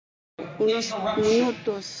unos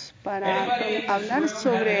minutos para hablar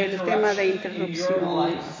sobre el tema de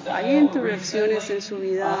interrupción. Hay interrupciones en su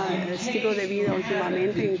vida, estilo de vida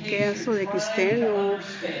últimamente, en caso de que usted no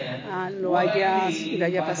le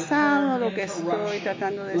haya pasado lo que estoy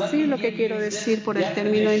tratando de decir, lo que quiero decir por el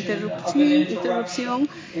término interrupción.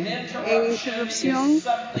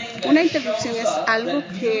 Una interrupción es algo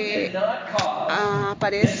que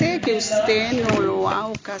parece que usted no lo ha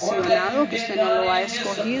ocasionado, que usted no lo ha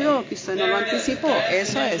escogido, que usted no lo anticipó.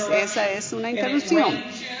 Esa es una interrupción.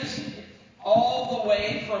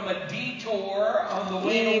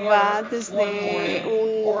 Y va desde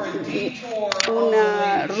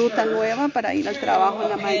una ruta nueva para ir al trabajo en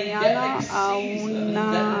la mañana a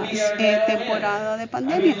una temporada de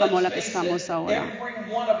pandemia como la que estamos ahora.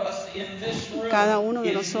 Cada uno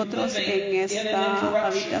de nosotros en esta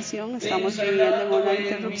habitación estamos viviendo en una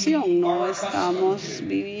interrupción, no estamos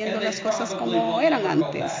viviendo las cosas como eran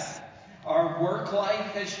antes.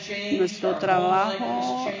 Nuestro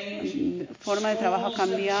trabajo, forma de trabajo ha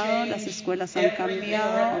cambiado, las escuelas han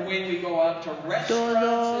cambiado,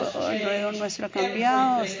 todo alrededor nuestro ha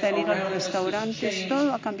cambiado, hasta el ir a los restaurantes,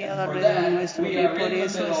 todo ha cambiado alrededor nuestro y por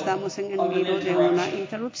eso estamos en el medio de una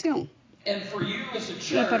interrupción.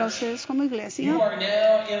 Y para ustedes como iglesia,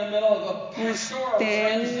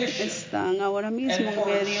 ustedes están ahora mismo en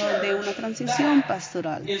medio de una transición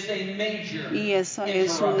pastoral. Y esa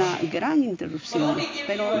es una gran interrupción.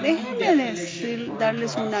 Pero déjenme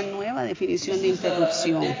darles una nueva definición de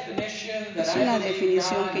interrupción. Es una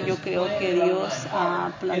definición que yo creo que Dios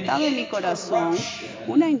ha plantado en mi corazón.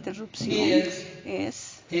 Una interrupción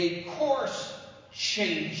es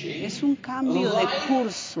un cambio de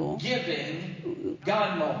curso,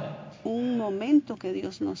 un momento que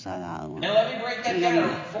Dios nos ha dado en la vida.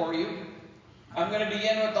 I'm going to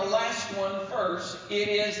begin with the last one first. It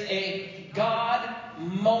is a God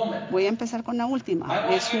moment. Voy a empezar con la última.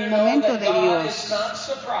 Es un momento de Dios.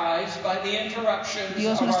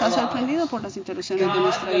 Dios no está sorprendido por las interrupciones de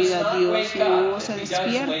nuestra vida. Dios no se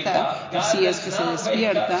despierta, si es que se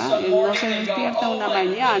despierta. Él no se despierta una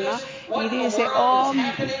mañana y dice,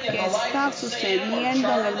 ¿qué está sucediendo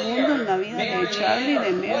en el mundo, en la vida de Charlie,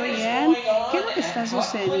 de Mary Ann? ¿Qué es lo que está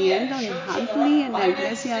sucediendo en Huntley, en la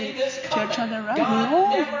iglesia Church of the Rock?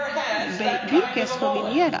 No vi que esto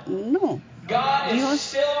viniera. No.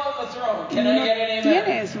 Dios no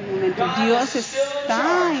tiene esos momentos. Dios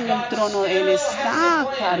está en el trono, Él está a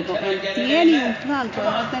cargo, Él tiene un plan.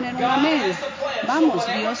 Podemos tener un amén. Vamos,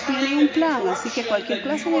 Dios tiene un plan, así que cualquier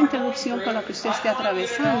clase de interrupción con la que usted esté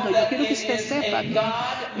atravesando, yo quiero que usted sepa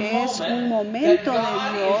que es un momento de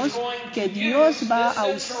Dios, que Dios va a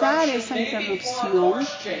usar esa interrupción.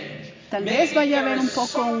 Tal vez vaya a haber un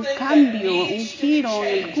poco un cambio, un giro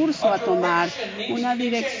en el curso a tomar, una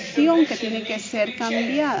dirección que tiene que ser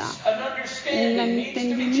cambiada, un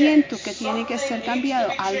entendimiento que tiene que ser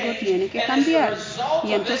cambiado, algo tiene que cambiar.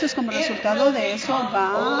 Y entonces como resultado de eso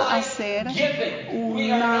va a ser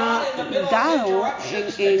dado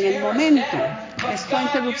en el momento. Esta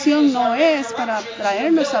interrupción no es para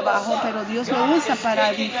traernos abajo, pero Dios lo usa para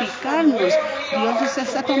edificarnos. Dios nos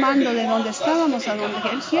está tomando de donde estábamos a donde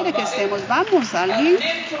Él quiere que estemos. Vamos, alguien.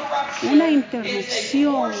 Una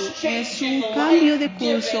interrupción es un cambio de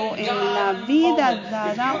curso en la vida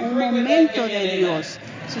dada, un momento de Dios.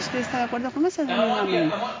 Si usted está de acuerdo con eso, denme un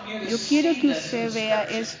amén. Yo quiero que usted vea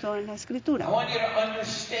esto en la Escritura.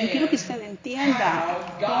 Yo quiero que usted entienda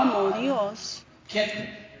cómo Dios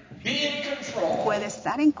puede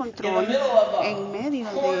estar en control en medio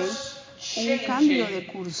de un cambio de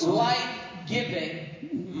curso,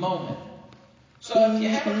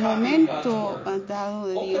 un momento dado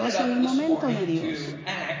de Dios, en el momento de Dios.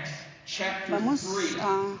 Vamos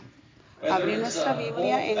a abrir nuestra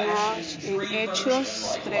Biblia en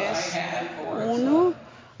Hechos 3:1.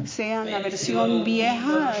 Sea la versión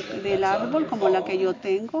vieja del árbol como la que yo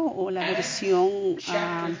tengo o la versión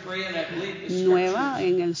nueva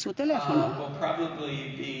en su teléfono.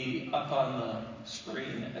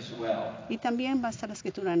 Y también va a estar la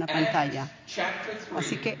escritura en la pantalla.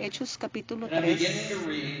 Así que Hechos capítulo 3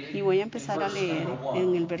 y voy a empezar a leer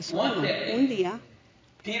en el verso 1. Un día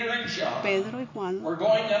Pedro y Juan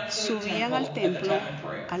subían al templo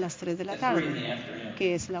a las 3 de la tarde,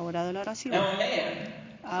 que es la hora de la oración.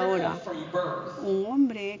 Ahora, un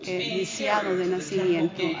hombre que lisiado de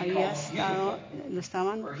nacimiento lo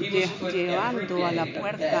estaban llevando a la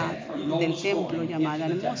puerta del templo llamada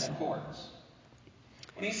Hermoso.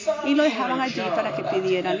 Y lo dejaban allí para que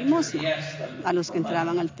pidiera limosna a los que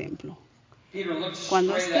entraban al templo.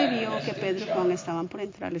 Cuando vio que Pedro y Juan estaban por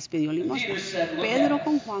entrar, les pidió limosna. Pedro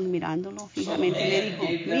con Juan mirándolo fijamente le dijo,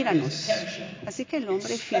 míranos. Así que el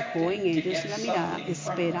hombre fijó en ellos la mirada,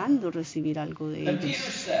 esperando recibir algo de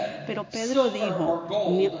ellos. Pero Pedro dijo,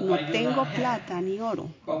 no tengo plata ni oro,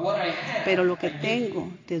 pero lo que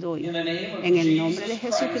tengo te doy. En el nombre de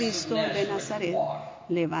Jesucristo de Nazaret,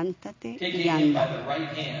 levántate y anda.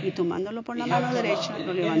 Y tomándolo por la mano derecha,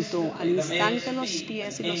 lo levantó. Al instante los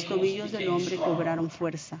pies y los tobillos del hombre cobraron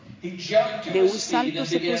fuerza. De un salto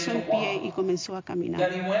se puso en pie y comenzó a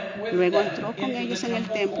caminar. Luego entró con ellos en el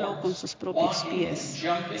templo con sus propios pies,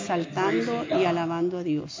 saltando y alabando a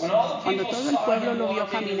Dios. Cuando todo el pueblo lo vio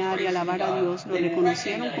caminar y alabar a Dios, lo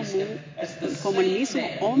reconocieron como el mismo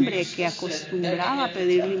hombre que acostumbraba a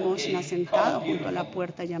pedir limosna sentado junto a la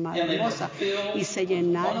puerta llamada Hermosa, y se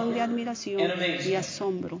llenaron de admiración y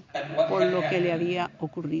asombro por lo que le había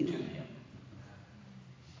ocurrido.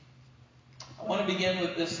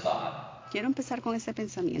 Quiero empezar con este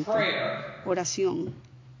pensamiento. Oración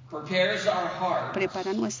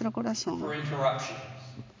prepara nuestro corazón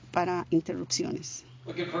para interrupciones.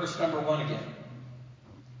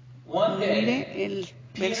 Mire el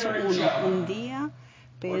verso 1. Un día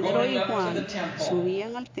Pedro y Juan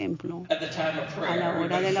subían al templo a la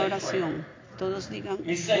hora de la oración. Todos digan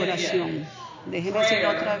oración. Déjenme decirlo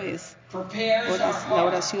otra vez. La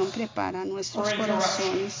oración prepara nuestros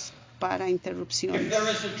corazones para interrupciones.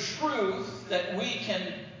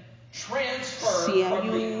 Si hay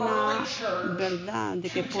una verdad de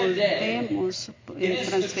que podemos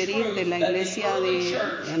transferir de la iglesia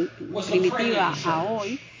primitiva a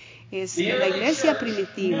hoy, es que la iglesia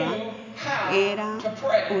primitiva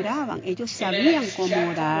oraban. Ellos sabían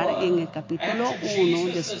cómo orar. En el capítulo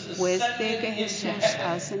 1, después de que Jesús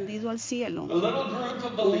ha ascendido al cielo,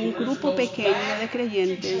 un grupo pequeño de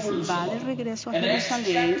creyentes va de regreso a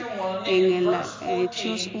Jerusalén. En el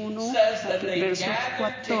Hechos 1, verso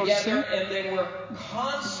 14,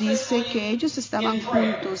 dice que ellos estaban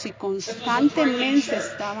juntos y constantemente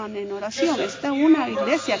estaban en oración. Esta es una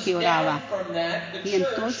iglesia que oraba. Y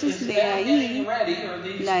entonces de ahí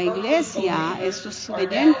la iglesia, estos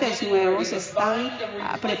creyentes nuevos, están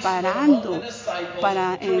preparando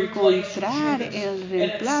para encontrar el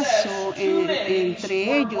reemplazo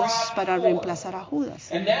entre ellos para reemplazar a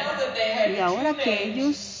Judas. Y ahora que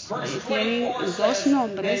ellos tienen dos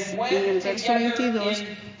nombres, en el verso 22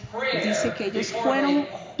 dice que ellos fueron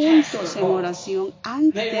juntos en oración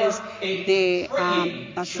antes de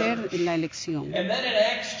hacer la elección.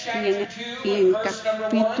 Y en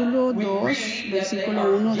capítulo 2,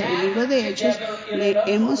 versículo 1 del libro de Hechos,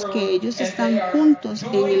 leemos que ellos están juntos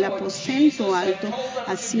en el aposento alto,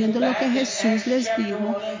 haciendo lo que Jesús les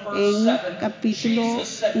dijo en capítulo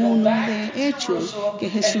 1 de Hechos, que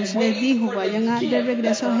Jesús les dijo, vayan de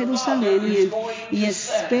regreso a Jerusalén y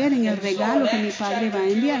esperen el regalo que mi Padre va a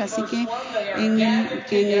enviar. Así que en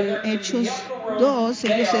el Hechos 2,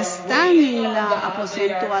 ellos están en el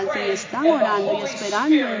aposento alto y están orando y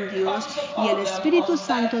esperando en Dios, y el Espíritu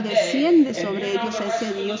Santo desciende sobre ellos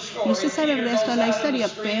ese día. Y usted sabe el resto de la historia.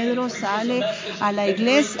 Pedro sale a la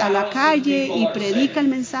iglesia, a la calle, y predica el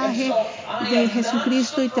mensaje de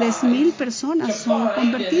Jesucristo, y 3,000 personas son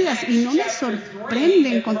convertidas. Y no me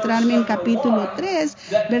sorprende encontrarme en capítulo 3,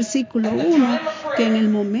 versículo 1, que en el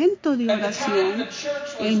momento de oración,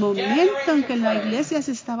 el momento en que la iglesia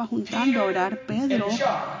se estaba juntando a orar, Pedro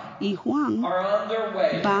y Juan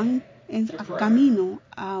van en camino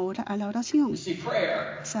a la oración.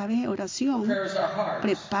 ¿Sabe? Oración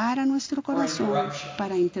prepara nuestro corazón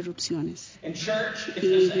para interrupciones. Y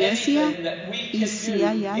iglesia, y si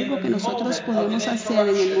hay algo que nosotros podemos hacer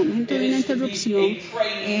en el momento de una interrupción,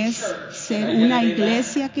 es ser una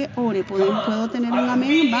iglesia que ore. ¿Puedo tener un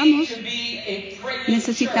amén? Vamos.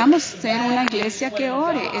 Necesitamos ser una iglesia que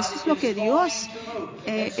ore. Eso es lo que Dios,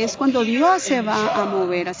 es cuando Dios se va a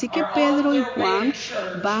mover. Así que Pedro y Juan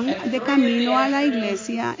van de camino a la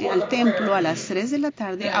iglesia, al templo, a las 3 de la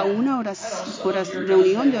tarde, a una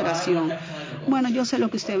reunión de oración. Bueno, yo sé lo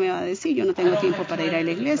que usted me va a decir. Yo no tengo tiempo para ir a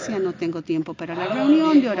la iglesia, no tengo tiempo para la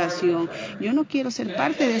reunión de oración. Yo no quiero ser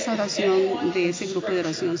parte de esa oración, de ese grupo de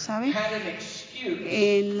oración, ¿sabe?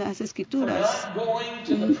 En las Escrituras,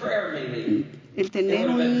 el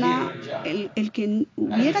que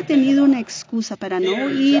hubiera tenido una excusa para no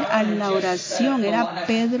ir a la oración era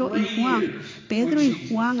Pedro y Juan. Pedro y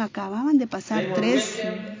Juan acababan de pasar 3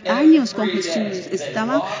 años con Jesús,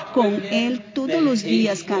 estaban con Él todos los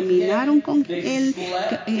días, caminaron con Él,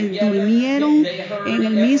 durmieron en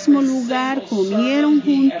el mismo lugar, comieron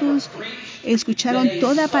juntos, escucharon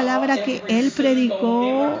toda palabra que Él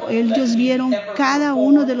predicó. Ellos vieron cada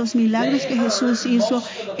uno de los milagros que Jesús hizo.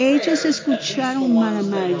 Ellos escucharon la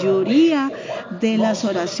mayoría de las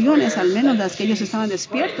oraciones, al menos las que ellos estaban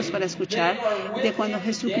despiertos para escuchar, de cuando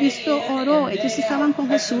Jesucristo oró. Ellos estaban con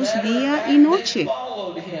Jesús día y noche.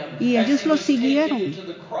 Y ellos lo siguieron.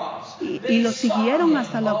 Y lo siguieron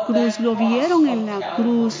hasta la cruz. Lo vieron en la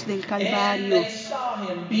cruz del Calvario.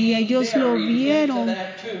 Y ellos lo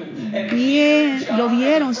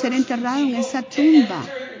vieron ser enterrado en esa tumba.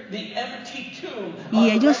 Y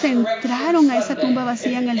ellos entraron a esa tumba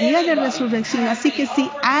vacía en el día de resurrección. Así que si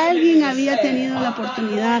alguien había tenido la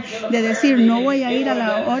oportunidad de decir, no voy a ir a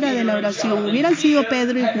la hora de la oración, hubieran sido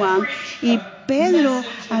Pedro y Juan. Y Pedro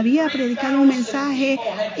había predicado un mensaje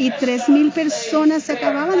y 3,000 personas se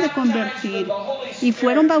acababan de convertir y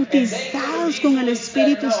fueron bautizados con el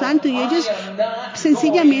Espíritu Santo, y ellos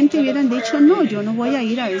sencillamente hubieran dicho, no, yo no voy a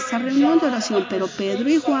ir a esa reunión de oración. Pero Pedro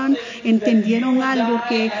y Juan entendieron algo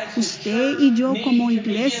que usted y yo como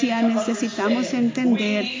iglesia necesitamos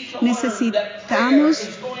entender. Necesitamos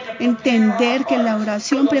entender que la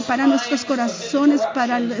oración prepara nuestros corazones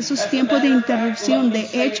para esos tiempos de interrupción. De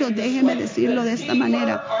hecho, déjeme decirlo de esta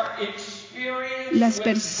manera. Las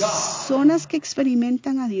personas que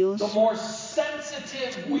experimentan a Dios,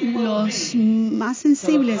 los más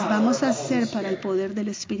sensibles vamos a ser para el poder del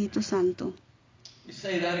Espíritu Santo.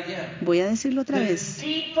 Voy a decirlo otra vez.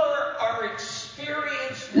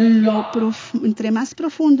 Entre más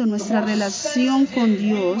profundo nuestra relación con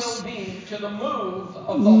Dios,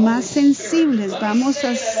 más sensibles vamos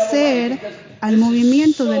a ser al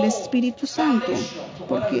movimiento del Espíritu Santo.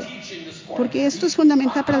 Porque esto es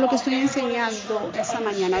fundamental para lo que estoy enseñando esta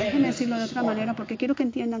mañana. Déjenme decirlo de otra manera porque quiero que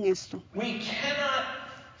entiendan esto.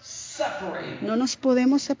 No nos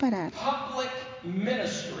podemos separar.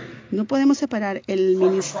 No podemos separar el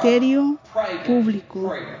ministerio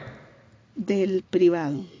público del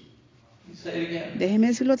privado. Déjeme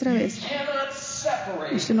decirlo otra vez.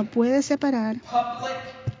 Usted no puede separar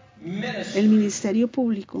el ministerio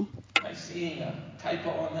público.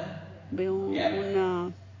 Veo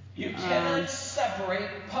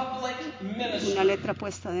una letra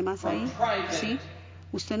puesta de más ahí. ¿Sí?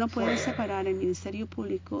 Usted no puede separar el ministerio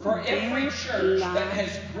público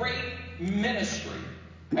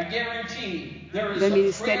del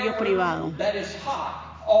ministerio privado.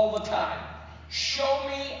 Show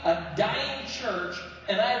me a dying church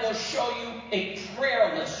and I will show you a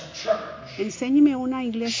prayerless church. Enséñeme una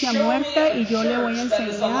iglesia muerta y yo le voy a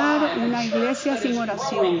enseñar una iglesia sin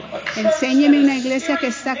oración. Enséñeme una iglesia que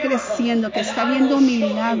está creciendo, que está viendo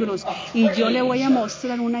milagros, y yo le voy a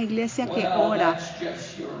mostrar una iglesia que ora.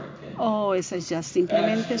 Oh, esa es ya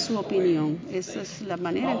simplemente su opinión. Esa es la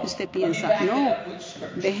manera en que usted piensa. No,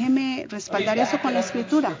 déjeme respaldar eso con la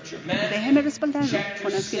Escritura. Déjeme respaldarlo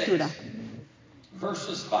con la Escritura.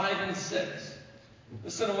 Verses 5 and 6.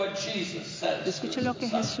 Listen to what Jesus says. Escuche lo que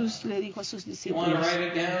Jesús le dijo a sus discípulos. You want to write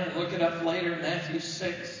it down and look it up later, Matthew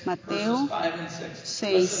 6, Mateo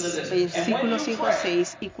 6, versículos 5 a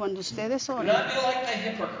 6. Y cuando ustedes oren,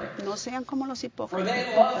 no sean como los hipócritas,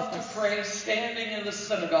 que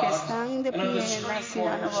están de pie en las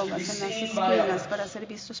sinagogas, en las esquinas, para ser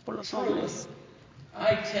vistos por los hombres.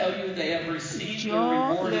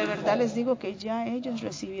 Yo de verdad les digo que ya ellos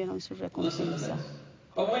recibieron su recompensa.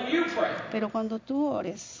 Pero cuando tú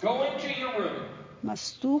ores,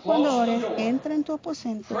 mas tú cuando ores, entra en tu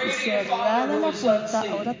aposento y cerrada la puerta,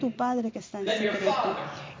 ora a tu Padre que está en secreto.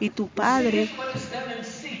 Y tu Padre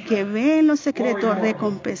que ve en lo secreto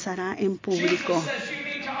recompensará en público.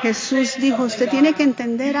 Jesús dijo, usted tiene que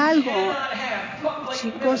entender algo.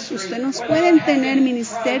 Chicos, ustedes no pueden tener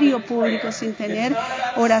ministerio público sin tener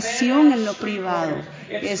oración en lo privado.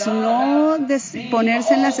 Es no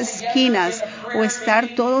ponerse en las esquinas o estar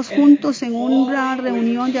todos juntos en una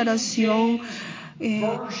reunión de oración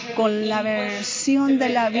con la versión de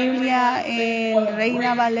la Biblia en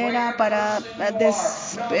Reina Valera para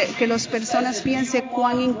que las personas piensen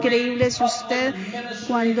cuán increíble es usted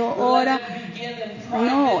cuando ora.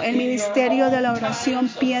 No, el ministerio de la oración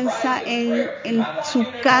piensa en su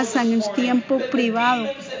casa, en el tiempo privado.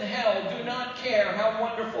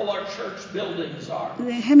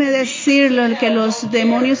 Déjeme decirle que los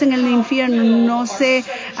demonios en el infierno no se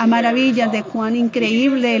maravillan de cuán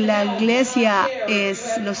increíble la iglesia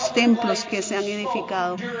es, los templos que se han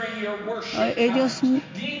edificado. Ellos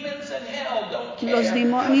Los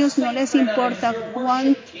demonios no les importa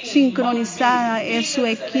cuán sincronizada es su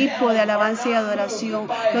equipo de alabanza y adoración.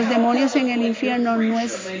 Los demonios en el infierno no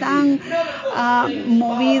están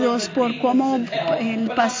movidos por cómo el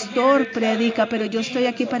pastor predica, pero yo estoy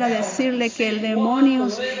aquí para decirle que el demonio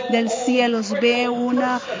del cielo ve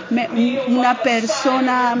una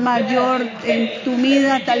persona mayor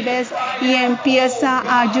entumida tal vez y empieza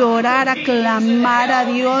a llorar, a clamar a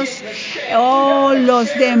Dios. Oh,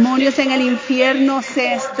 los demonios en el infierno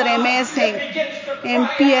se estremecen,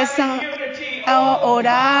 empiezan a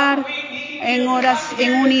orar en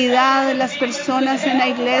unidad. Las personas en la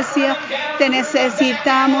iglesia, te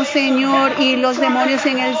necesitamos, Señor, y los demonios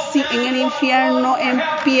en el infierno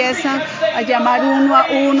empiezan a llamar uno a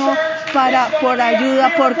uno por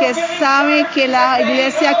ayuda, porque sabe que la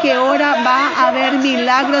iglesia que ora va a haber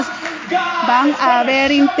milagros, van a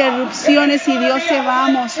haber interrupciones y Dios se va a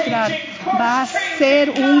mostrar. Va a ser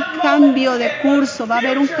un cambio de curso, va a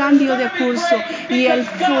haber un cambio de curso y el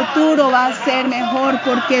futuro va a ser mejor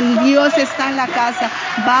porque el Dios está en la casa.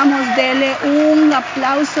 Vamos, dele un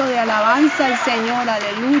aplauso de alabanza al Señor,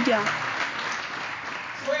 aleluya.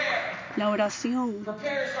 La oración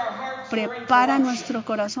prepara nuestro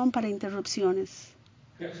corazón para interrupciones.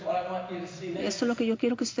 Esto es lo que yo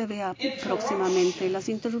quiero que usted vea próximamente. Las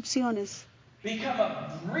interrupciones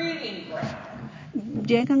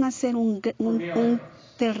llegan a ser un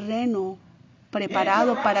terreno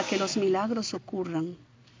preparado para que los milagros ocurran.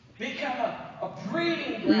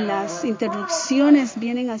 Las interrupciones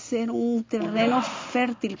vienen a ser un terreno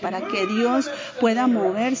fértil para que Dios pueda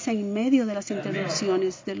moverse en medio de las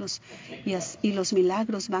interrupciones y los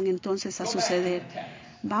milagros van entonces a suceder.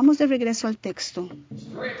 Vamos de regreso al texto.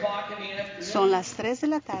 Son las 3 de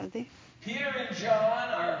la tarde.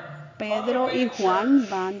 Pedro y Juan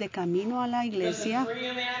van de camino a la iglesia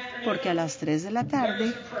porque a las 3 de la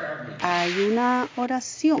tarde hay una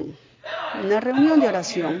oración, una reunión de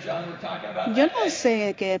oración. Yo no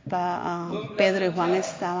sé qué Pedro y Juan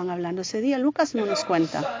estaban hablando ese día. Lucas no nos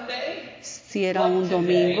cuenta si era un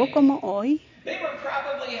domingo como hoy.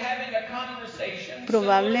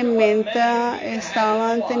 Probablemente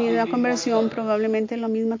estaban teniendo una conversación, probablemente lo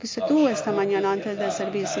mismo que usted tuvo esta mañana antes del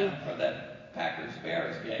servicio.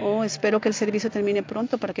 Espero que el servicio termine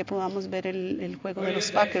pronto para que podamos ver el juego de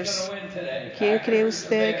los Packers. ¿Quién cree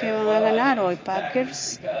usted que van a ganar hoy?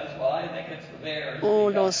 ¿Packers o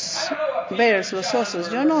los Bears, los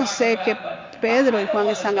Osos? Yo no sé qué Pedro y Juan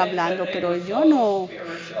están hablando, pero yo no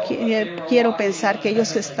quiero pensar que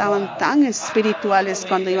ellos estaban tan espirituales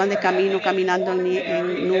cuando iban de camino, caminando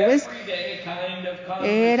en nubes.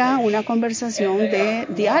 Era una conversación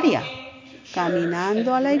diaria.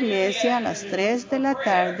 Caminando a la iglesia a las 3 de la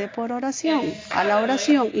tarde a la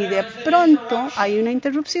oración, y de pronto hay una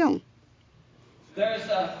interrupción.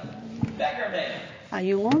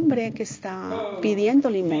 Hay un hombre que está pidiendo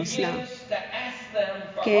limosna,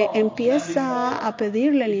 que empieza a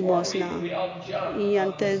pedirle limosna. Y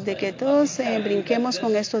antes de que todos brinquemos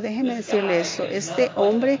con esto, déjeme decirle esto. Este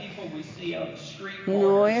hombre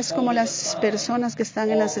no es como las personas que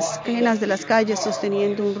están en las esquinas de las calles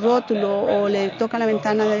sosteniendo un rótulo o le tocan la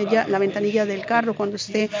ventanilla del carro cuando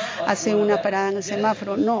usted hace una parada en el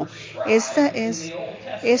semáforo. No,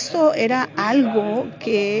 esto era algo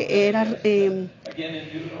que era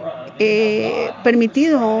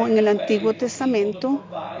permitido en el Antiguo Testamento.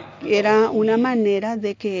 Era una manera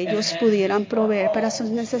de que ellos pudieran proveer para sus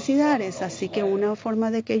necesidades. Así que una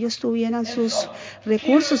forma de que ellos tuvieran sus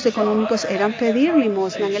recursos económicos era pedir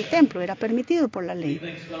limosna en el templo. Era permitido por la ley.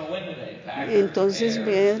 Entonces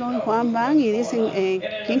Pedro y Juan van y dicen,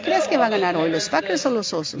 ¿quién crees que va a ganar hoy, los Packers o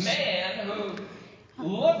los Osos?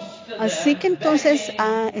 Así que entonces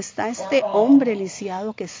está este hombre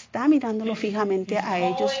lisiado que está mirándolo fijamente a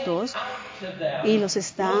ellos dos y los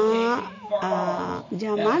está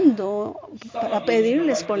llamando para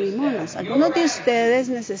pedirles por limonas. Algunos de ustedes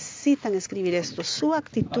necesitan escribir esto. Su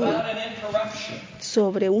actitud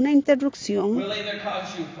sobre una interrupción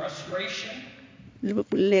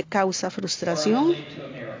le causa frustración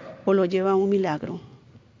o lo lleva a un milagro.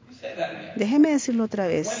 Déjeme decirlo otra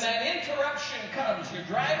vez.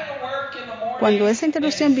 Cuando esa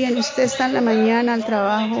interrupción viene, usted está en la mañana al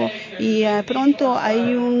trabajo y pronto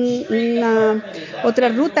hay una otra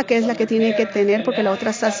ruta que es la que tiene que tener porque la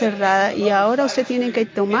otra está cerrada y ahora usted tiene que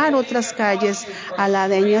tomar otras calles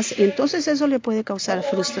aledañas. Entonces eso le puede causar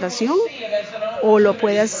frustración o lo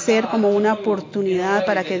puede hacer como una oportunidad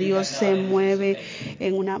para que Dios se mueva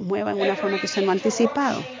en una forma que usted no ha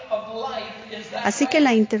anticipado. Así que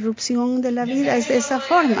la interrupción de la vida es de esa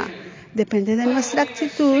forma. Depende de nuestra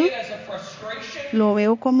actitud. Lo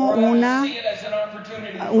veo como una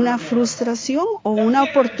una frustración o una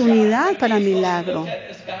oportunidad para milagro.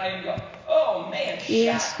 Y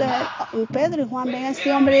Pedro y Juan ven a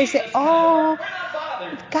este hombre y dicen, oh,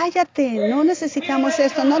 cállate, no necesitamos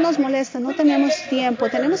esto, no nos molesta, no tenemos tiempo,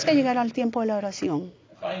 tenemos que llegar al tiempo de la oración.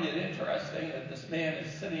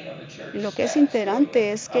 Y lo que es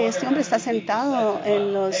interesante es que este hombre está sentado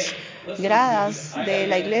en las gradas de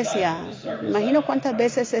la iglesia. Imagino cuántas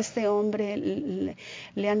veces este hombre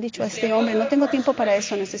le han dicho a este hombre, no tengo tiempo para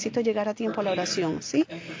eso, necesito llegar a tiempo a la oración. ¿Sí?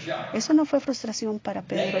 Eso no fue frustración para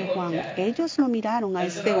Pedro y Juan. Ellos lo miraron a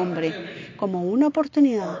este hombre como una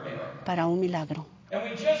oportunidad para un milagro.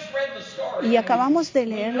 Y acabamos de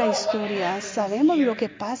leer la historia, sabemos lo que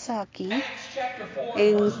pasa aquí.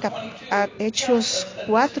 En Hechos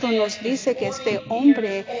 4 nos dice que este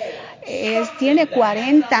hombre tiene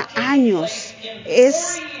 40 años.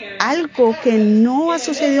 Es algo que no ha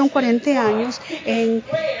sucedido en 40 años.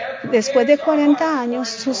 Después de 40 años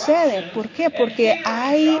sucede. ¿Por qué? Porque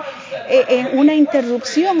hay una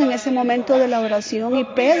interrupción en ese momento de la oración y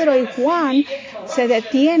Pedro y Juan se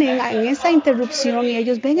detienen en esa interrupción y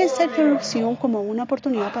ellos ven esa interrupción como una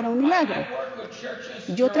oportunidad para un milagro.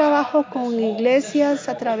 Yo trabajo con iglesias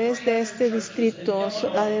a través de este distrito,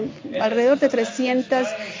 alrededor de 300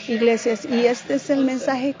 iglesias, y este es el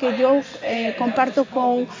mensaje que yo comparto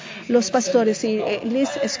con los pastores. Y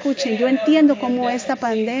les escuchen, yo entiendo cómo esta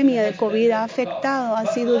pandemia de COVID ha afectado, ha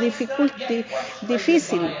sido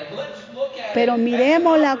difícil. Pero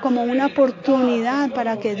miremosla como una oportunidad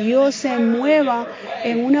para que Dios se mueva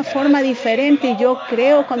en una forma diferente. Y yo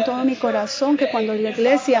creo con todo mi corazón que cuando la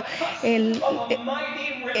iglesia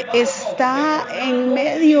está en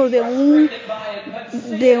medio de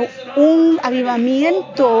un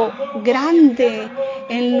avivamiento grande,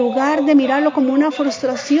 en lugar de mirarlo como una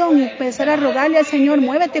frustración y empezar a rogarle al Señor,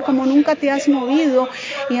 muévete como nunca te has movido.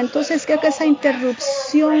 Y entonces creo que esa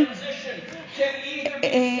interrupción,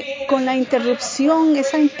 con la interrupción,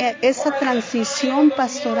 esa transición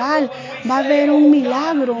pastoral, va a haber un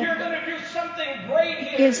milagro.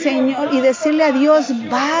 El Señor, y decirle a Dios,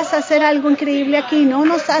 vas a hacer algo increíble aquí, no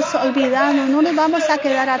nos has olvidado, no nos vamos a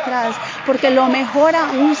quedar atrás, porque lo mejor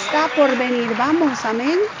aún está por venir. Vamos,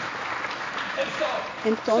 amén.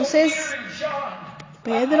 Entonces,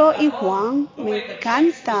 Pedro y Juan, me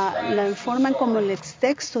encanta la forma en cómo el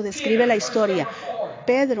texto describe la historia.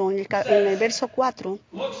 Pedro, en el verso 4,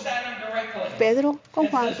 Pedro con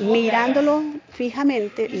Juan, mirándolo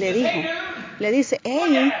fijamente, le dice,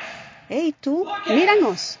 hey, tú,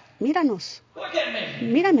 míranos,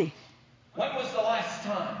 mírame.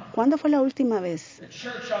 ¿Cuándo fue la última vez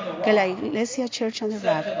que la iglesia Church on the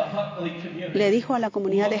Rock le dijo a la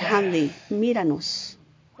comunidad de Hanley, míranos?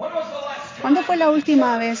 ¿Cuándo fue la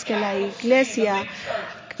última vez que la iglesia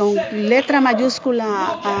con letra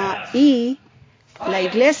mayúscula I, la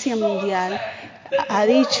iglesia mundial, ha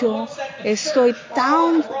dicho, estoy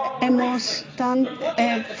tan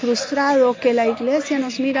frustrado que la iglesia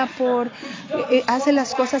nos mira hace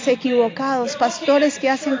las cosas equivocadas, pastores que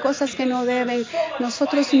hacen cosas que no deben?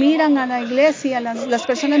 Nosotros miran a la iglesia, las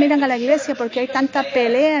personas miran a la iglesia porque hay tanta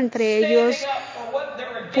pelea entre ellos,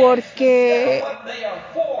 porque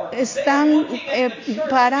están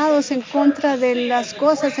parados en contra de las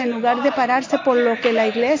cosas en lugar de pararse por lo que la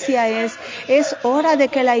iglesia es. Es hora de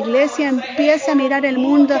que la iglesia empiece a mirar el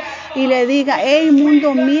mundo y le diga, hey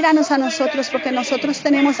mundo, míranos a nosotros, porque nosotros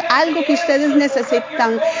tenemos algo que ustedes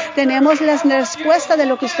necesitan. Tenemos las respuestas de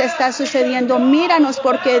lo que usted está sucediendo. Míranos,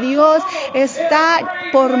 porque Dios está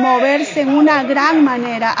por moverse en una gran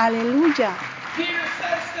manera. Aleluya.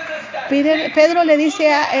 Pedro le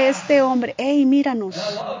dice a este hombre, hey, míranos,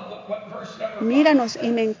 y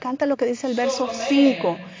me encanta lo que dice el verso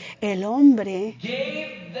 5. El hombre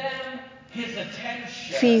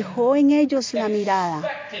fijó en ellos la mirada,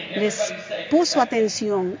 les puso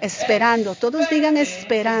atención, esperando, todos digan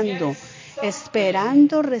esperando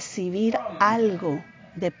recibir algo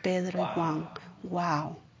de Pedro y Juan.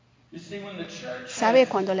 Wow. ¿Sabe?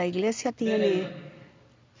 Cuando la iglesia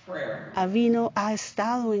ha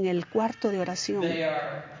estado en el cuarto de oración,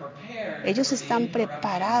 ellos están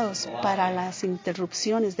preparados para las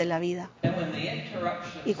interrupciones de la vida.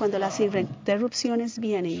 Y cuando las interrupciones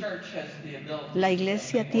vienen, la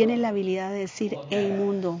iglesia tiene la habilidad de decir, hey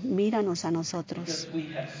mundo, míranos a nosotros,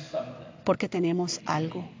 porque tenemos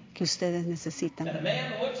algo que ustedes necesitan.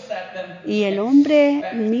 Y el hombre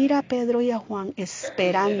mira a Pedro y a Juan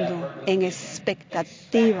esperando, en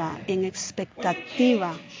expectativa.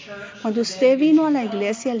 Cuando usted vino a la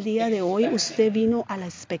iglesia el día de hoy, ¿usted vino a la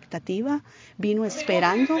expectativa? ¿Vino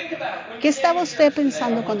esperando? ¿Qué estaba usted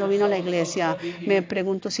pensando cuando vino a la iglesia? Me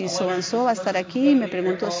pregunto si So va a estar aquí, me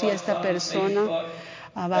pregunto si esta persona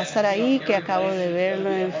va a estar ahí, que acabo de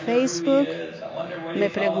verlo en Facebook. Me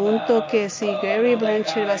pregunto que si Gary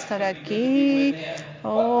Blanchard va a estar aquí,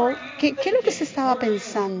 o ¿qué es lo que se estaba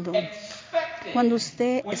pensando? Cuando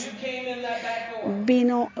usted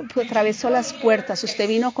vino, atravesó las puertas, usted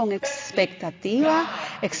vino con expectativa,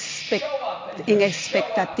 en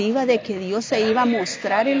expectativa de que Dios se iba a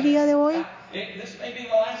mostrar el día de hoy.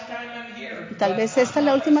 Tal vez esta es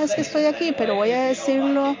la última vez que estoy aquí, pero voy a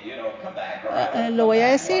decirlo, lo voy a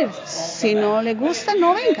decir. Si no le gusta,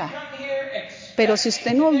 no venga. Pero si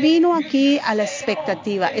usted no vino aquí a la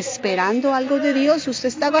expectativa, esperando algo de Dios, usted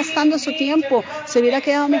está gastando su tiempo. Se hubiera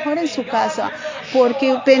quedado mejor en su casa,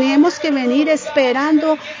 porque tenemos que venir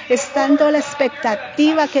esperando, estando a la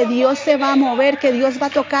expectativa que Dios se va a mover, que Dios va a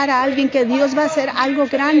tocar a alguien, que Dios va a hacer algo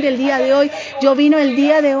grande el día de hoy. Yo vine el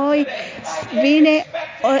día de hoy, vine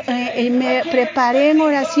y me preparé en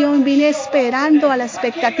oración, vine esperando a la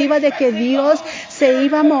expectativa de que Dios se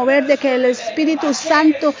iba a mover, de que el Espíritu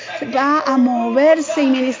Santo va a moverse y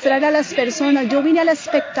ministrar a las personas. Yo vine a la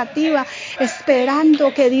expectativa,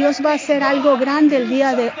 esperando que Dios va a hacer algo grande el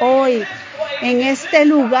día de hoy, en este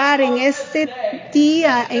lugar, en este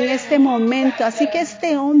día, en este momento. Así que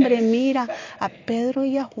este hombre mira a Pedro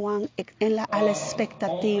y a Juan a la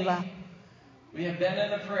expectativa.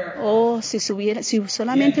 Si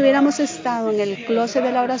solamente hubiéramos estado en el closet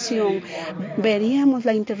de la oración, veríamos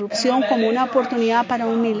la interrupción como una oportunidad para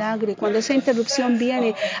un milagro. Y cuando esa interrupción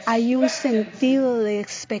viene, hay un sentido de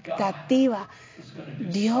expectativa.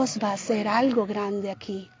 Dios va a hacer algo grande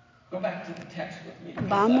aquí.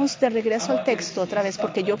 Vamos de regreso al texto otra vez,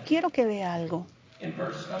 porque yo quiero que vea algo.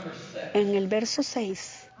 En el verso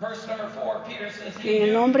 6. En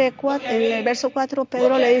el verso 4,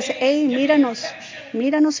 Pedro le dice, hey,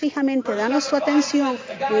 míranos fijamente, danos tu atención.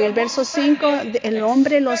 En el verso 5, el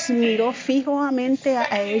hombre los miró fijamente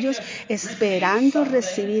a ellos, esperando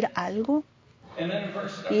recibir algo.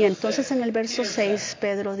 Y entonces en el verso 6,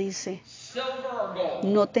 Pedro dice,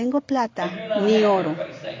 no tengo plata ni oro,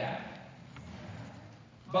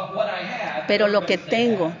 pero lo que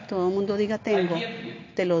tengo, todo el mundo diga tengo,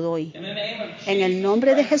 te lo doy. En el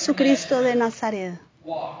nombre de Jesucristo de Nazaret,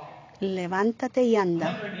 levántate y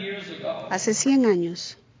anda. Hace 100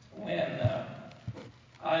 años,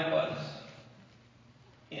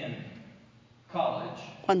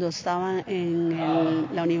 cuando estaba en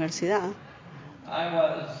la universidad,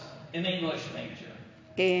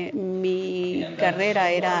 mi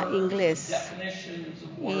carrera era inglés,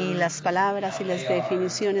 y las palabras y las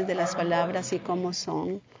definiciones de las palabras y cómo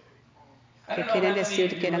son, que quieren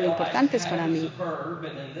decir que eran importantes para mí.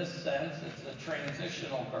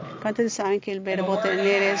 ¿Cuántos saben que el verbo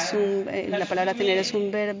tener la palabra tener es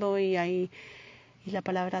un verbo y la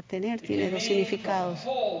palabra tener tiene dos significados?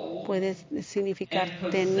 Puede significar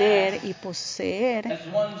tener y poseer.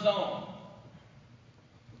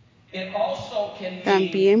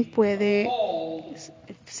 También puede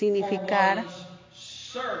significar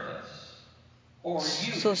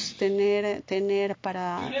sostener, tener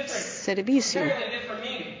para servicio.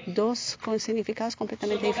 Dos con significados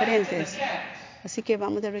completamente diferentes. Así que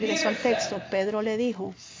vamos de regreso al texto. Pedro le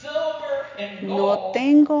dijo, no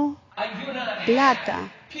tengo plata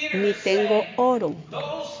ni tengo oro.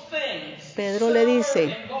 Pedro le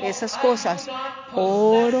dice, esas cosas,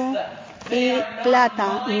 oro y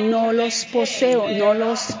plata, no los poseo, no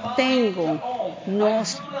los tengo, no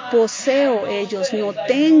poseo ellos, no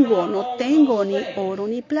tengo ni oro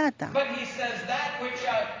ni plata.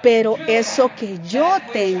 Pero eso que yo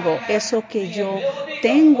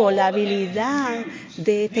tengo la habilidad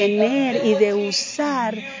de tener y de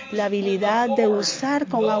usar, la habilidad de usar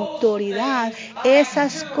con autoridad,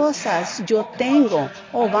 esas cosas yo tengo.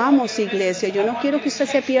 Vamos, iglesia, yo no quiero que usted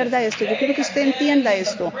se pierda esto, yo quiero que usted entienda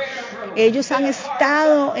esto. Ellos han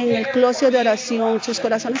estado en el closet de oración, sus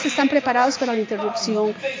corazones están preparados para la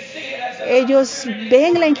interrupción. Ellos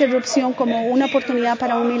ven la interrupción como una oportunidad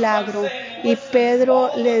para un milagro. Y Pedro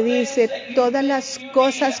le dice, todas las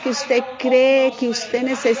cosas que usted cree que usted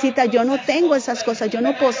necesita, yo no tengo esas cosas, yo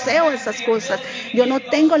no poseo esas cosas, yo no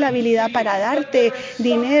tengo la habilidad para darte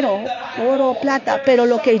dinero, oro o plata, pero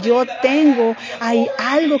lo que yo tengo, hay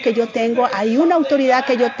algo que yo tengo, hay una autoridad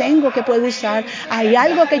que yo tengo que puedo usar, hay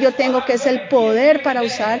algo que yo tengo que es el poder para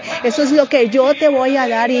usar. Eso es lo que yo te voy a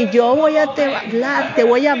dar, y yo te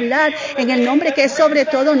voy a hablar en el nombre que es sobre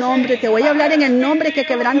todo nombre, te voy a hablar en el nombre que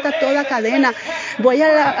quebranta toda cadena, voy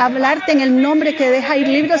a hablarte en el nombre que deja ir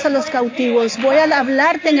libres a los cautivos, voy a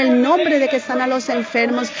hablarte en el nombre de que sana a los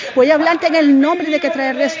enfermos, voy a hablarte en el nombre de que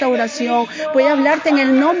trae restauración, voy a hablarte en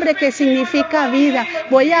el nombre que significa vida,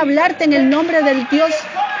 voy a hablarte en el nombre del Dios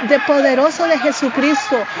poderoso de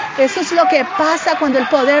Jesucristo. Eso es lo que pasa cuando el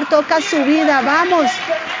poder toca su vida. Vamos,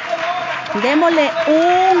 démosle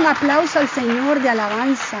un aplauso al Señor de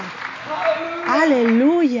alabanza.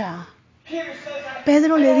 Aleluya.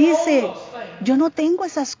 Pedro le dice, yo no tengo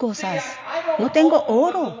esas cosas. No tengo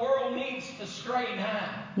oro.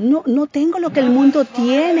 No tengo lo que el mundo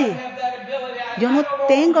tiene. Yo no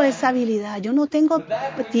tengo esa habilidad, yo no tengo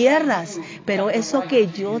tierras, pero eso que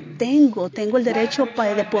yo tengo el derecho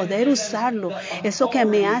de poder usarlo. Eso que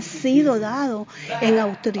me ha sido dado en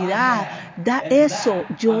autoridad, eso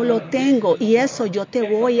yo lo tengo y eso yo te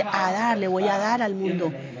voy a dar, le voy a dar al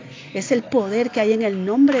mundo. Es el poder que hay en el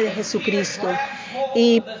nombre de Jesucristo.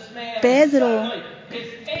 Y Pedro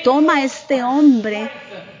toma a este hombre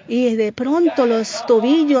y de pronto los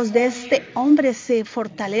tobillos de este hombre se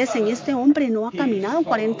fortalecen. Y este hombre no ha caminado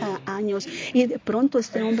 40 años y de pronto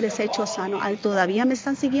este hombre se ha hecho sano. ¿Todavía me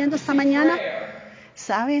están siguiendo esta mañana?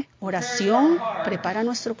 ¿Sabe? Oración prepara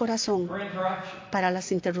nuestro corazón para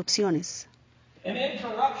las interrupciones.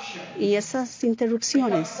 Y esas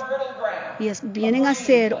interrupciones vienen a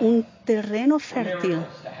ser un terreno fértil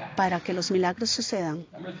para que los milagros sucedan.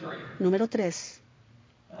 Número 3.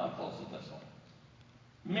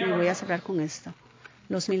 Y voy a cerrar con esto.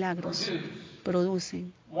 Los milagros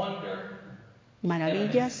producen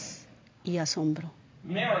maravillas y asombro.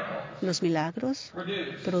 Los milagros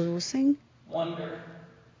producen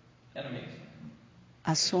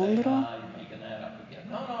asombro.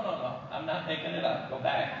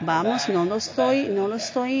 Vamos, no lo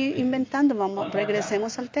estoy inventando. Vamos,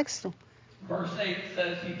 regresemos al texto.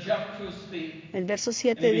 El verso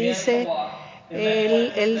 7 dice,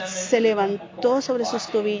 él se levantó sobre sus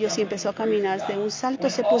tobillos y empezó a caminar. De un salto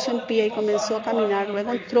se puso en pie y comenzó a caminar.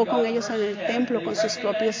 Luego entró con ellos en el templo con sus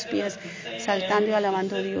propios pies, saltando y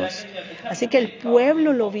alabando a Dios. Así que el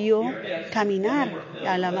pueblo lo vio caminar,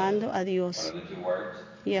 alabando a Dios.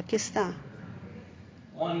 Y aquí está.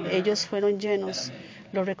 Ellos fueron llenos.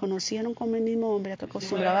 Lo reconocieron como el mismo hombre que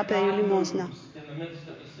acostumbraba a pedir limosna.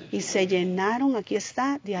 Y se llenaron, aquí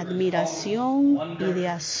está, de admiración y de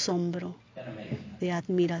asombro. De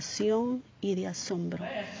admiración y de asombro.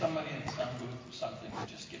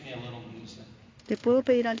 ¿Le puedo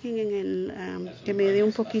pedir a alguien que me dé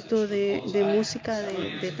un poquito de música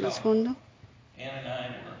de trasfondo?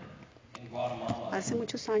 Hace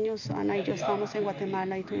muchos años, Ana y yo estábamos en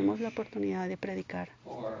Guatemala y tuvimos la oportunidad de predicar.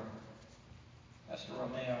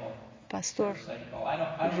 Pastor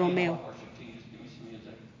Romeo.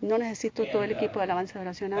 No necesito todo el equipo de alabanza de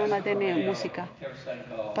oración, nada más deme música.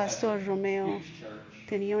 Pastor Romeo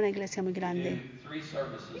tenía una iglesia muy grande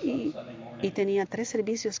y tenía 3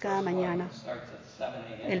 servicios cada mañana.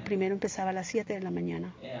 El primero empezaba a las 7 de la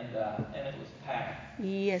mañana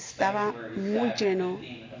y estaba muy lleno.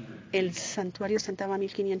 El santuario sentaba a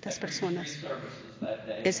 1,500 personas.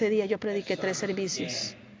 Ese día yo prediqué 3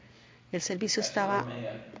 servicios. El servicio estaba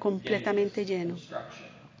completamente lleno.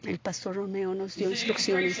 El pastor Romeo nos dio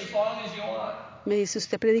instrucciones. Me dice,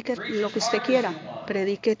 usted predique lo que usted quiera.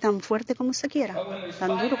 Predique tan fuerte como usted quiera,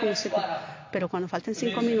 tan duro como usted quiera. Pero cuando falten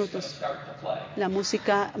 5 minutos, la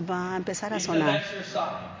música va a empezar a sonar.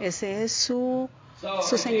 Ese es su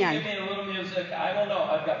señal.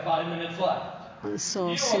 Si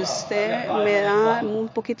usted me da un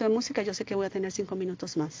poquito de música, yo sé que voy a tener 5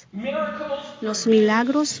 minutos más. Los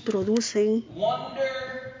milagros producen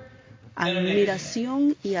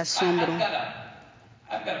admiración y asombro.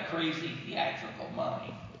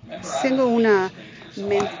 Tengo una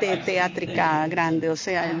mente teátrica grande, o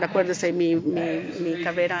sea, acuérdese, mi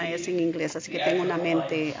carrera es en inglés, así que tengo una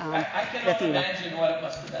mente creativa.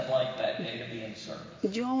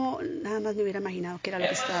 Yo nada más me hubiera imaginado que era lo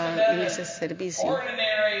que estaba en ese servicio.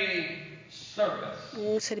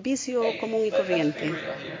 Un servicio común y corriente.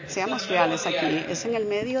 Seamos reales aquí. Es en el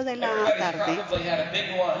medio de la tarde.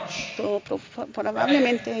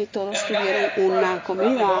 Probablemente todos tuvieron una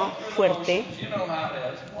comida fuerte.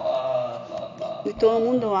 Y todo el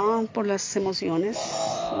mundo va por las emociones.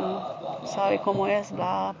 Sabe cómo es,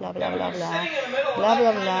 bla, bla, bla, bla, bla, bla,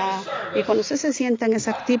 bla, bla. Y cuando usted se sienta en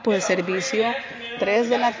ese tipo de servicio, 3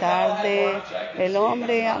 de la tarde, el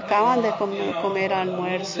hombre acaban de comer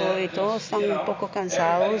almuerzo y todos están un poco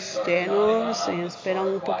cansados, llenos, esperan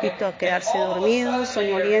un poquito a quedarse dormidos,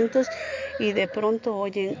 soñolientos, y de pronto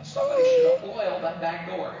oyen,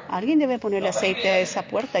 alguien debe ponerle aceite a esa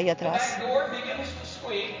puerta ahí atrás.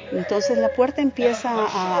 Entonces la puerta empieza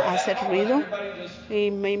a hacer ruido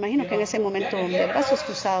y me imagino que en ese momento de brazos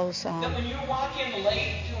cruzados,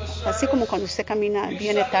 así como cuando usted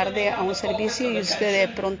viene tarde a un servicio y usted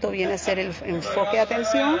de pronto viene a hacer el enfoque de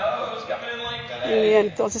atención Y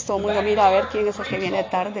entonces todo el mundo mira a ver quién es el que viene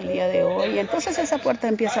tarde el día de hoy. Y entonces esa puerta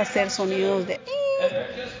empieza a hacer sonidos de...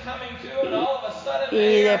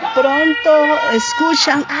 Y de pronto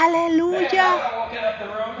escuchan, aleluya.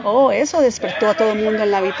 Oh, eso despertó a todo el mundo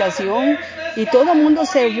en la habitación. Y todo el mundo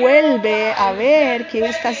se vuelve a ver quién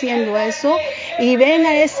está haciendo eso. Y ven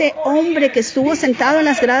a ese hombre que estuvo sentado en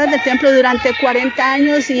las gradas del templo durante 40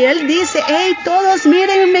 años. Y él dice, hey, todos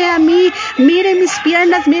mírenme a mí. Miren mis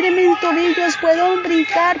piernas, miren mis tobillos. Puedo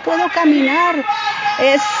brincar, puedo caminar.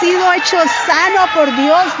 He sido hecho sano por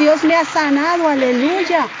Dios. Dios me ha sanado,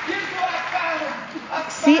 aleluya.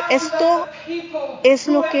 Sí, esto es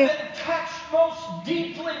lo que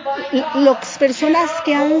las personas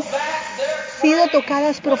que han sido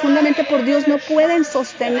tocadas profundamente por Dios no pueden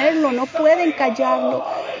sostenerlo, no pueden callarlo.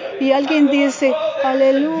 Y alguien dice,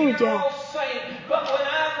 aleluya.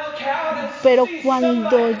 Pero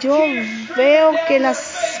cuando yo veo que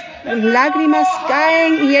las lágrimas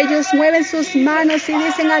caen y ellos mueven sus manos y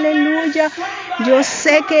dicen aleluya, yo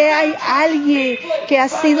sé que hay alguien que ha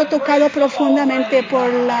sido tocado profundamente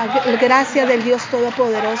por la gracia del Dios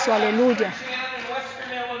Todopoderoso, aleluya.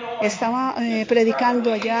 Estaba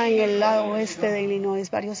predicando allá en el lado oeste de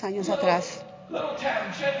Illinois varios años atrás.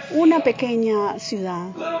 Una pequeña ciudad,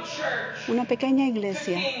 una pequeña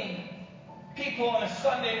iglesia.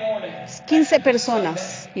 15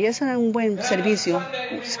 personas, y eso era un buen servicio.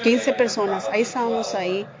 15 personas, ahí estábamos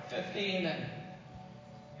ahí.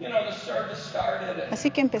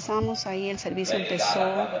 Así que empezamos ahí, el servicio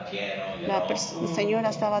empezó. La señora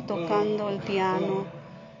estaba tocando el piano.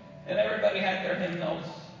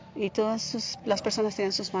 Y todas las personas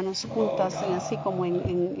tenían sus manos juntas, así como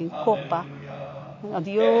en copa.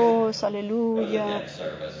 Adiós, aleluya.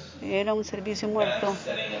 Era un servicio muerto.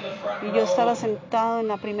 Y yo estaba sentado en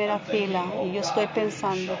la primera fila y yo estoy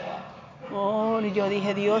pensando, yo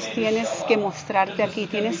dije, Dios, tienes que mostrarte aquí,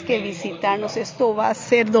 tienes que visitarnos. Esto va a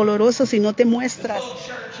ser doloroso si no te muestras.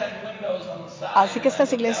 Así que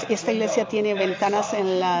esta iglesia tiene ventanas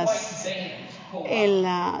en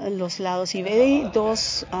los lados y ve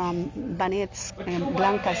dos vanets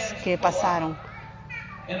blancas que pasaron.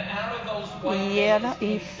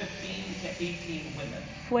 Y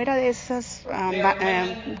fuera de esas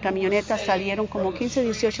camionetas salieron como 15,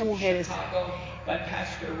 18 mujeres.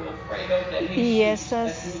 Y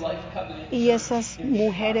esas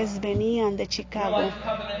mujeres venían de Chicago.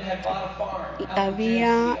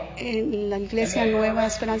 En la iglesia Nueva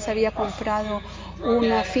Esperanza había comprado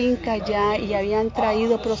una finca allá y habían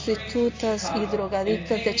traído prostitutas y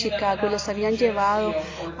drogadictos de Chicago y los habían llevado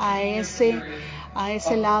a ese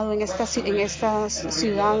lado, en esta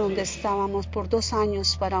ciudad donde estábamos por 2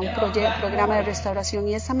 años para un programa de restauración.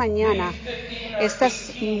 Y esa mañana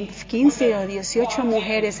estas 15 o 18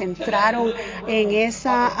 mujeres entraron en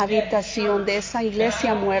esa habitación de esa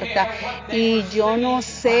iglesia muerta y yo no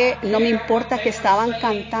sé, no me importa que estaban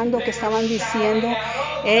cantando, que estaban diciendo,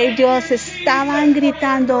 ellos estaban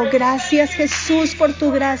gritando, gracias Jesús por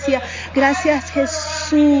tu gracia, gracias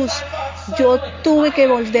Jesús. Yo tuve que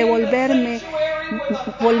devolverme,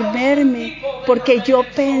 porque yo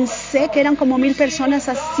pensé que eran como 1000 personas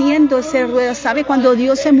haciendo ese ruedo. ¿Sabe? Cuando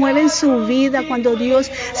Dios se mueve en su vida, cuando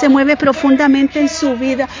Dios se mueve profundamente en su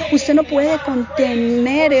vida, usted no puede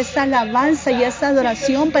contener esa alabanza y esa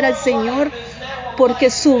adoración para el Señor,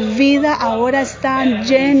 porque su vida ahora está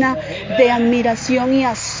llena de admiración y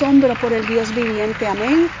asombro por el Dios viviente.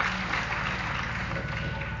 Amén.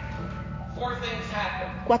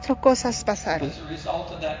 4 cosas pasaron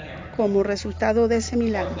como resultado de ese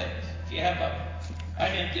milagro.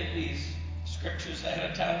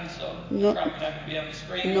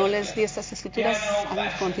 No les di estas escrituras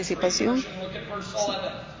con anticipación.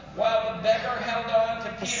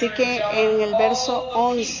 Así que en el verso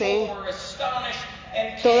 11,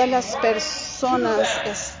 todas las personas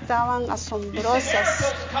estaban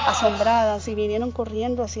asombradas y vinieron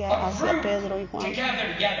corriendo hacia Pedro y Juan.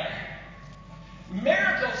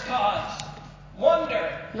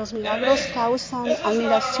 Los milagros causan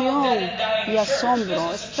admiración y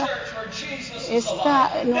asombro.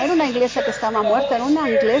 Esta no era una iglesia que estaba muerta, era una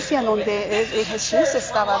iglesia donde Jesús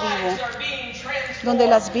estaba vivo, donde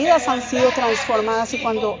las vidas han sido transformadas, y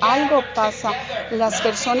cuando algo pasa, las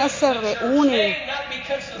personas se reúnen,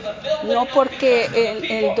 no porque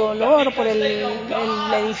el dolor, por el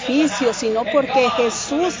edificio, sino porque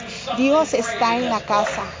Jesús, Dios, está en la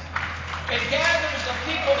casa.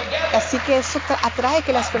 Así que eso atrae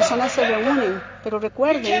que las personas se reúnen. Pero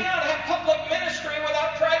recuerden,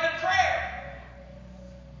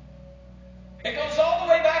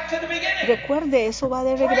 recuerde, eso va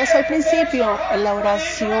de regreso al principio. La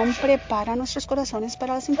oración prepara nuestros corazones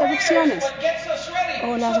para las interrupciones.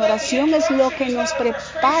 O la oración es lo que nos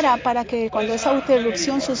prepara para que cuando esa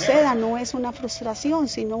interrupción suceda no es una frustración,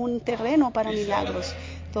 sino un terreno para milagros.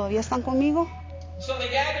 ¿Todavía están conmigo?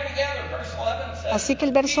 Así que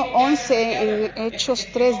el verso 11 en Hechos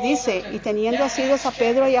 3 dice, y teniendo asidos a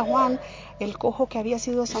Pedro y a Juan, el cojo que había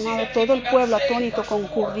sido sanado, todo el pueblo atónito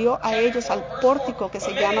concurrió a ellos al pórtico que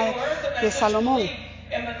se llama de Salomón.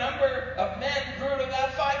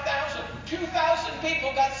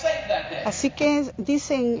 Así que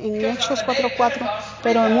dicen en Hechos 4:4,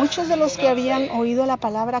 pero muchos de los que habían oído la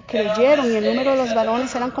palabra creyeron y el número de los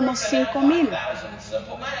varones eran como 5,000.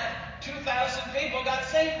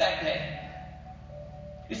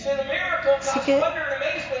 Así que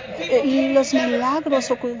los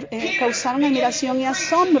milagros causaron admiración y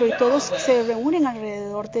asombro y todos se reúnen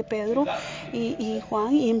alrededor de Pedro y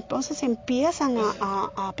Juan y entonces empiezan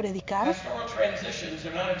a predicar.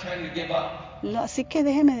 Así que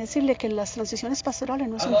déjeme decirle que las transiciones pastorales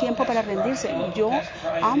no es un tiempo para rendirse. Yo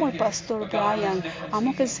amo al pastor Brian,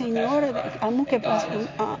 amo que el Señor, amo que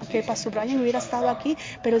pastor Brian hubiera estado aquí,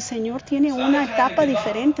 pero el Señor tiene una etapa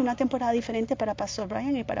diferente, una temporada diferente para pastor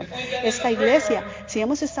Brian y para esta iglesia. Si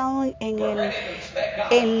hemos estado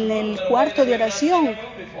en el cuarto de oración,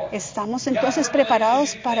 estamos entonces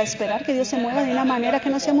preparados para esperar que Dios se mueva de una manera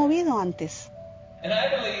que no se ha movido antes.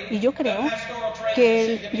 Y yo creo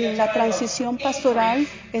que la transición pastoral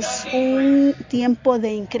es un tiempo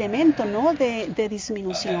de incremento, no de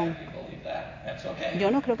disminución.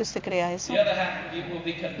 Yo no creo que usted crea eso.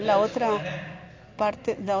 La otra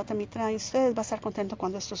mitad de ustedes va a estar contento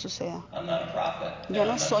cuando esto suceda. Yo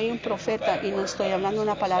no soy un profeta y no estoy hablando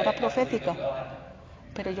una palabra profética,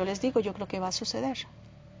 pero yo les digo, yo creo que va a suceder.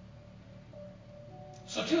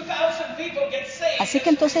 Así que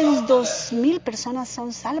entonces 2,000 personas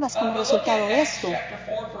son salvas como resultado de esto.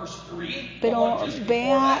 Pero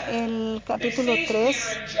vea el capítulo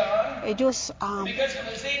 3,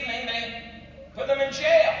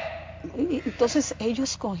 entonces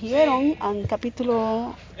ellos cogieron en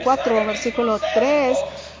capítulo 4, versículo 3,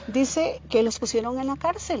 dice que los pusieron en la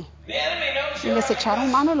cárcel. Y les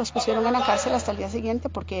echaron mano y los pusieron en la cárcel hasta el día siguiente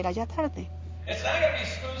porque era ya tarde.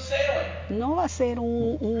 No va a ser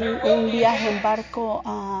un viaje en barco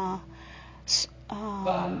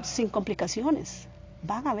sin complicaciones.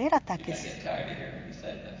 Van a haber ataques.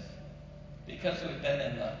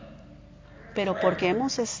 Pero porque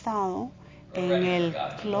hemos estado en el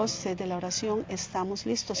closet de la oración, estamos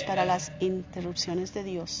listos para las interrupciones de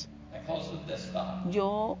Dios.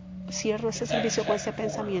 Yo cierro ese servicio con ese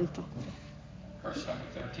pensamiento.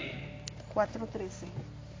 4:13.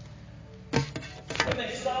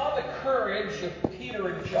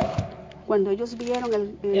 Cuando ellos vieron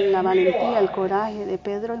la valentía, el coraje de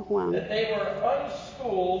Pedro y Juan,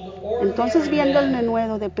 entonces viendo el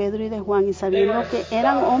denuedo de Pedro y de Juan y sabiendo que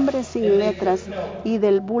eran hombres sin letras y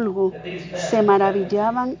del vulgo, se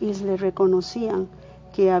maravillaban y le reconocían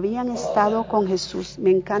que habían estado con Jesús.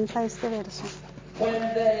 Me encanta este verso.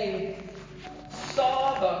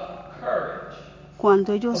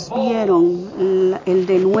 Cuando ellos vieron el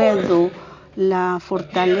denuedo, la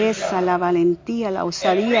fortaleza, la valentía, la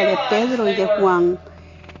osadía de Pedro y de Juan,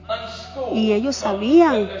 y ellos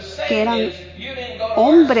sabían que eran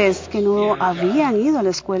hombres que no habían ido a la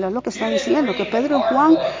escuela, es lo que está diciendo, que Pedro y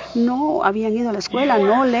Juan no habían ido a la escuela,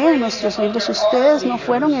 no leen nuestros libros, ustedes no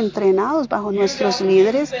fueron entrenados bajo nuestros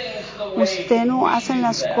líderes, ustedes no hacen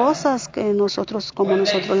las cosas como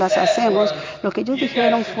nosotros las hacemos. Lo que ellos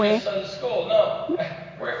dijeron fue,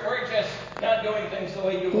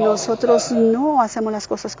 nosotros no hacemos las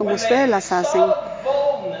cosas como ustedes las hacen.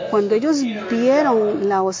 Cuando ellos vieron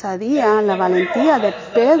la osadía, la valentía de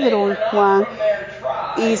Pedro y Juan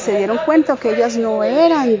y se dieron cuenta que ellos no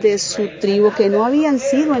eran de su tribu, que no habían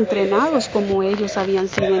sido entrenados como ellos habían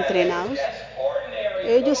sido entrenados,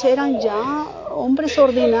 ellos eran ya hombres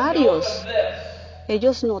ordinarios.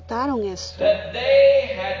 Ellos notaron esto,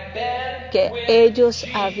 que ellos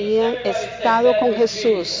habían estado con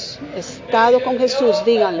Jesús,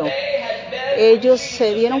 díganlo. Ellos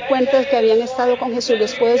se dieron cuenta de que habían estado con Jesús.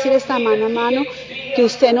 Les puedo decir esta mano a mano que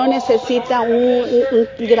usted no necesita un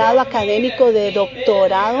grado académico de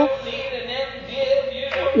doctorado,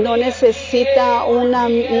 no necesita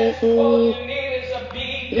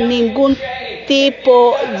ningún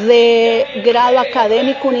tipo de grado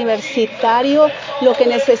académico universitario. Lo que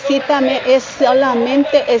necesita es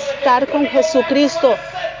solamente estar con Jesucristo.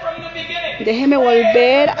 Déjeme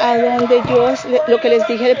volver a donde lo que les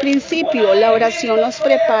dije al principio, la oración nos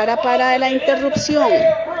prepara para la interrupción.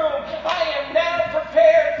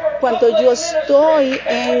 cuando yo estoy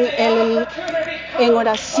en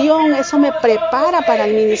oración, eso me prepara para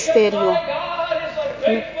el ministerio.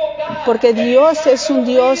 Porque Dios es un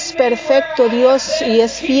Dios perfecto, Dios, y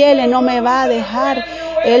es fiel, y no me va a dejar.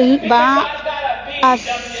 Él va a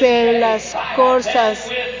hacer las cosas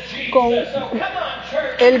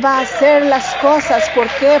Él va a hacer las cosas. ¿Por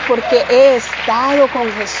qué? Porque he estado con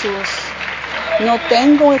Jesús. No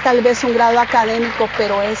tengo tal vez un grado académico,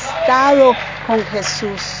 pero he estado con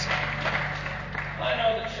Jesús.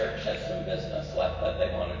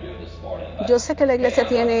 Yo sé que la iglesia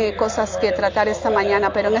tiene cosas que tratar esta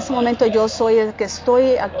mañana, pero en este momento yo soy el que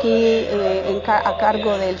estoy aquí a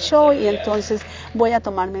cargo del show, y entonces voy a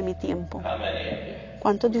tomarme mi tiempo.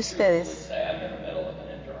 ¿Cuántos de ustedes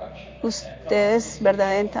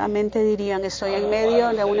verdaderamente dirían: estoy en medio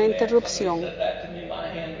de una interrupción?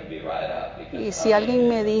 Y si alguien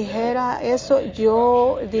me dijera eso,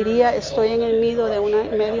 yo diría: estoy en el medio de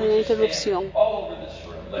una interrupción.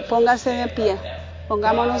 Póngase de pie.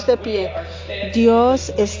 Pongámonos de pie.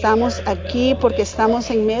 Dios, estamos aquí porque estamos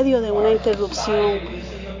en medio de una interrupción.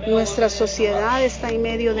 Nuestra sociedad está en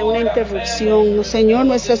medio de una interrupción. Señor,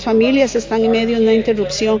 nuestras familias están en medio de una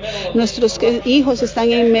interrupción. Nuestros hijos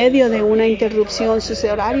están en medio de una interrupción. Sus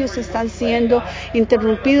horarios están siendo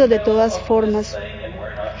interrumpidos de todas formas.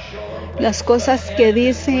 Las cosas que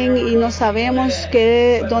dicen, y no sabemos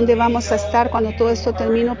dónde vamos a estar cuando todo esto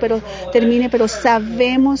termine, pero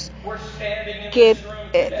sabemos que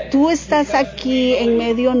tú estás aquí en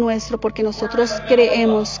medio nuestro, porque nosotros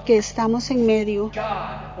creemos que estamos en medio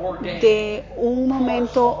de un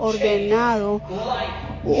momento ordenado,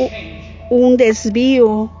 un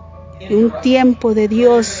desvío, un tiempo de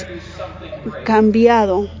Dios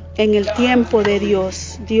cambiado. En el tiempo de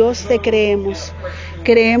Dios, Dios, te creemos.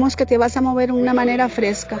 Creemos que te vas a mover de una manera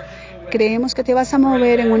fresca. Creemos que te vas a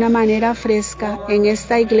mover en una manera fresca en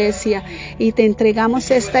esta iglesia, y te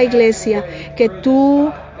entregamos esta iglesia, que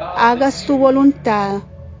tú hagas tu voluntad,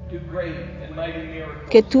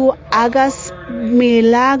 que tú hagas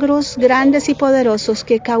milagros grandes y poderosos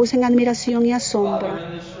que causen admiración y asombro.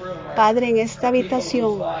 Padre, en esta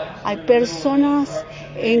habitación hay personas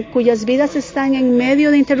en cuyas vidas están en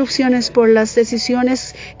medio de interrupciones por las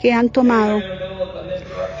decisiones que han tomado.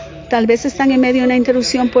 Tal vez están en medio de una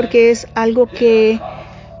interrupción porque es algo que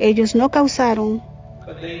ellos no causaron,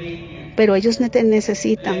 pero ellos te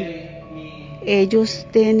necesitan. Ellos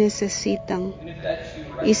te necesitan.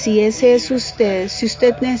 Y si ese es usted, si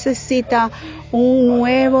usted necesita un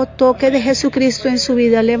nuevo toque de Jesucristo en su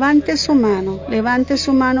vida, levante su mano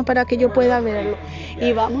para que yo pueda verlo.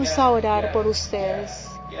 Y vamos a orar por ustedes.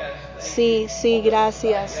 Sí,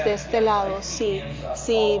 gracias de este lado, sí,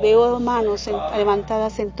 veo manos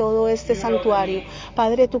levantadas en todo este santuario.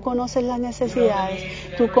 Padre, tú conoces las necesidades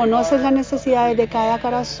de cada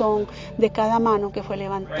corazón, de cada mano que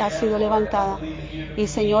ha sido levantada. Y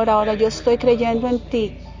Señor, ahora yo estoy creyendo en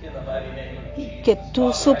ti, que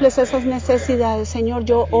tú suples esas necesidades. Señor,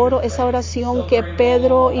 yo oro esa oración que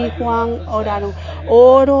Pedro y Juan oraron.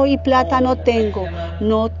 Oro y plata no tengo,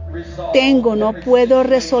 no puedo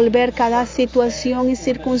resolver cada situación y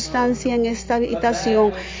circunstancia en esta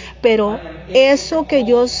habitación, pero eso que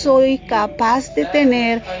yo soy capaz de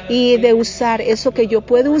tener y de usar, eso que yo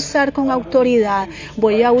puedo usar con autoridad,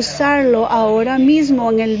 voy a usarlo ahora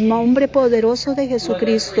mismo en el nombre poderoso de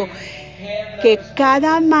Jesucristo. Que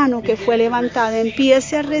cada mano que fue levantada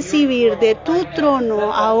empiece a recibir de tu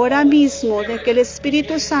trono ahora mismo, de que el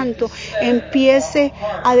Espíritu Santo empiece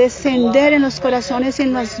a descender en los corazones y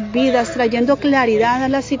en las vidas, trayendo claridad a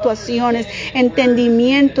las situaciones,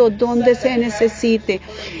 entendimiento donde se necesite.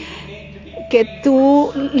 Que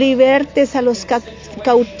tú libertes a los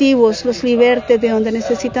cautivos, los libertes de donde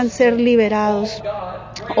necesitan ser liberados.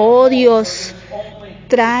 Oh Dios,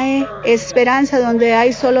 trae esperanza donde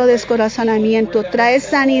hay solo descorazonamiento. Trae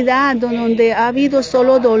sanidad donde ha habido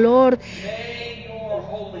solo dolor.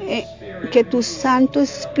 Que tu Santo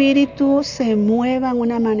Espíritu se mueva en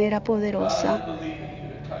una manera poderosa.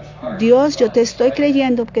 Dios, yo te estoy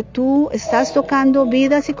creyendo que tú estás tocando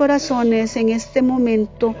vidas y corazones en este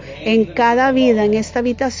momento, en cada vida, en esta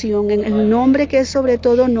habitación, en el nombre que es sobre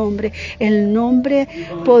todo nombre, el nombre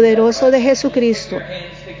poderoso de Jesucristo.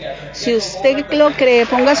 Si usted lo cree,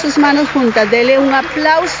 ponga sus manos juntas, dele un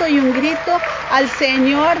aplauso y un grito al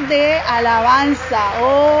Señor de alabanza.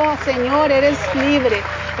 Oh Señor, eres libre,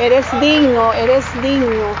 eres digno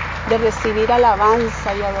de recibir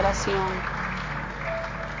alabanza y adoración.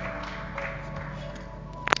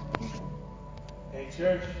 Hey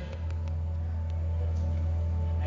church.